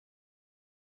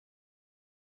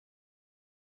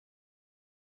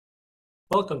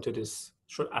Welcome to this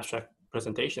short abstract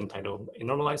presentation titled A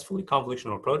Normalized Fully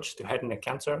Convolutional Approach to Head and Neck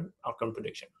Cancer Outcome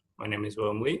Prediction. My name is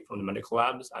William Lee from the medical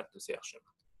labs at the TCIA.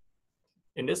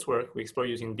 In this work, we explore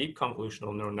using deep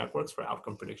convolutional neural networks for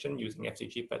outcome prediction using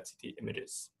FDG-PET CT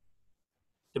images.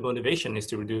 The motivation is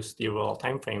to reduce the overall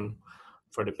time frame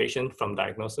for the patient from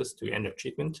diagnosis to end of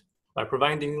treatment by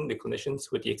providing the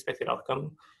clinicians with the expected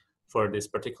outcome for this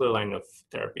particular line of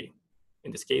therapy,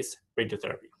 in this case,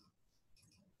 radiotherapy.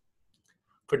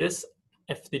 For this,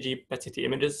 FDG-PET CT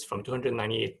images from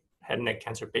 298 head and neck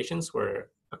cancer patients were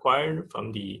acquired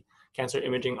from the Cancer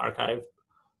Imaging Archive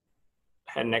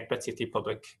head and neck PET CT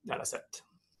public dataset.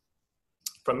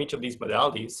 From each of these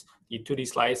modalities, the 2D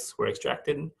slice were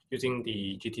extracted using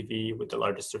the GTV with the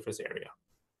largest surface area.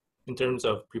 In terms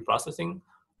of preprocessing,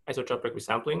 isotropic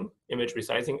resampling, image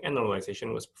resizing, and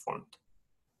normalization was performed.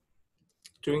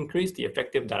 To increase the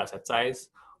effective dataset size,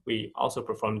 we also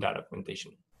performed data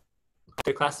augmentation.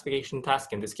 The classification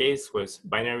task in this case was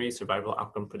binary survival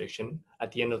outcome prediction at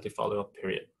the end of the follow-up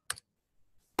period.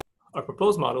 Our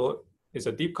proposed model is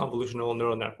a deep convolutional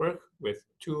neural network with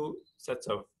two sets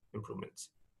of improvements.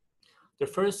 The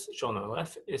first, shown on the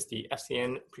left, is the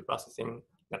FCN preprocessing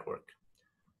network.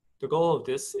 The goal of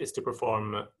this is to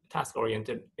perform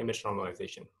task-oriented image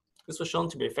normalization. This was shown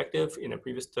to be effective in a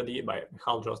previous study by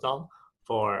Michal Drosdal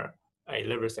for a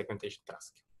liver segmentation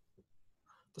task.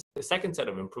 The second set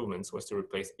of improvements was to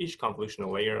replace each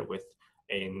convolutional layer with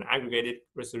an aggregated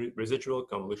residual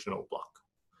convolutional block.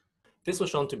 This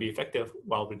was shown to be effective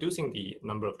while reducing the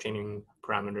number of training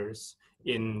parameters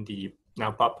in the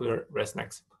now popular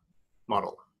ResNeXt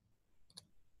model.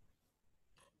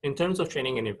 In terms of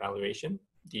training and evaluation,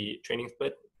 the training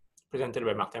split presented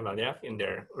by Martin Vallière in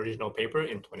their original paper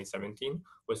in 2017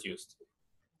 was used.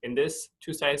 In this,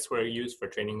 2 sites were used for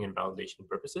training and validation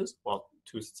purposes, while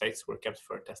 2 sites were kept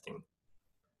for testing.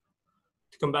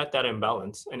 To combat data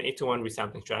imbalance, an 8-to-1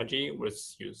 resampling strategy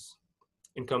was used.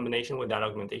 In combination with data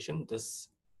augmentation, this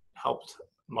helped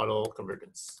model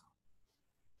convergence.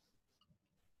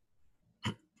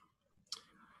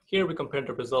 Here we compared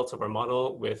the results of our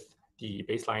model with the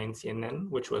baseline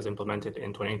CNN, which was implemented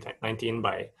in 2019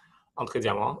 by André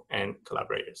Diamant and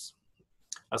collaborators.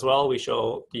 As well, we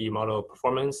show the model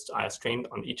performance as trained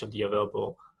on each of the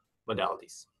available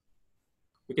modalities.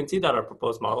 We can see that our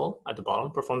proposed model at the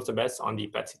bottom performs the best on the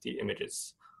PET CT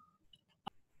images.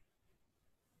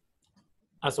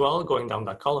 As well, going down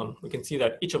that column, we can see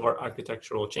that each of our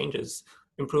architectural changes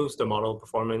improves the model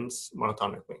performance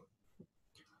monotonically.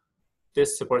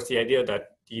 This supports the idea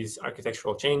that these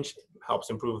architectural change helps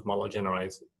improve model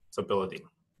generalizability.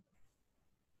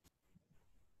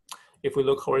 If we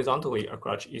look horizontally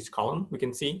across each column, we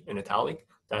can see in italic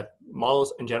that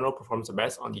models in general performs the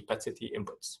best on the PET CT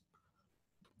inputs.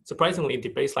 Surprisingly, the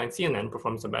baseline CNN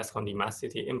performs the best on the mass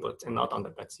CT inputs and not on the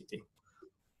PET CT.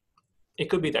 It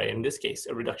could be that in this case,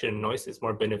 a reduction in noise is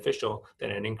more beneficial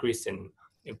than an increase in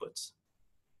inputs.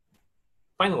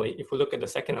 Finally, if we look at the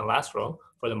second and last row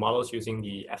for the models using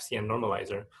the FCN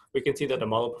normalizer, we can see that the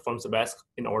model performs the best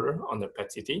in order on the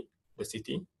PET CT, the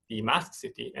CT, the masked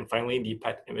CT, and finally the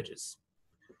PET images.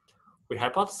 We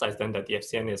hypothesized then that the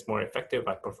FCN is more effective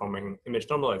at performing image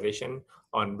normalization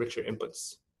on richer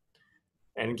inputs.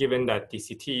 And given that the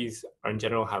CTs in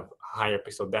general have higher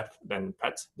pixel depth than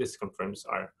PETs, this confirms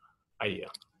our idea.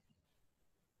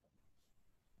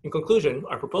 In conclusion,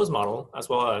 our proposed model, as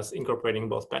well as incorporating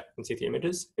both PET and CT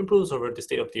images, improves over the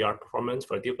state-of-the-art performance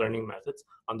for deep learning methods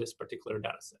on this particular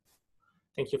dataset.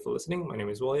 Thank you for listening. My name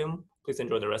is William. Please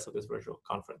enjoy the rest of this virtual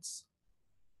conference.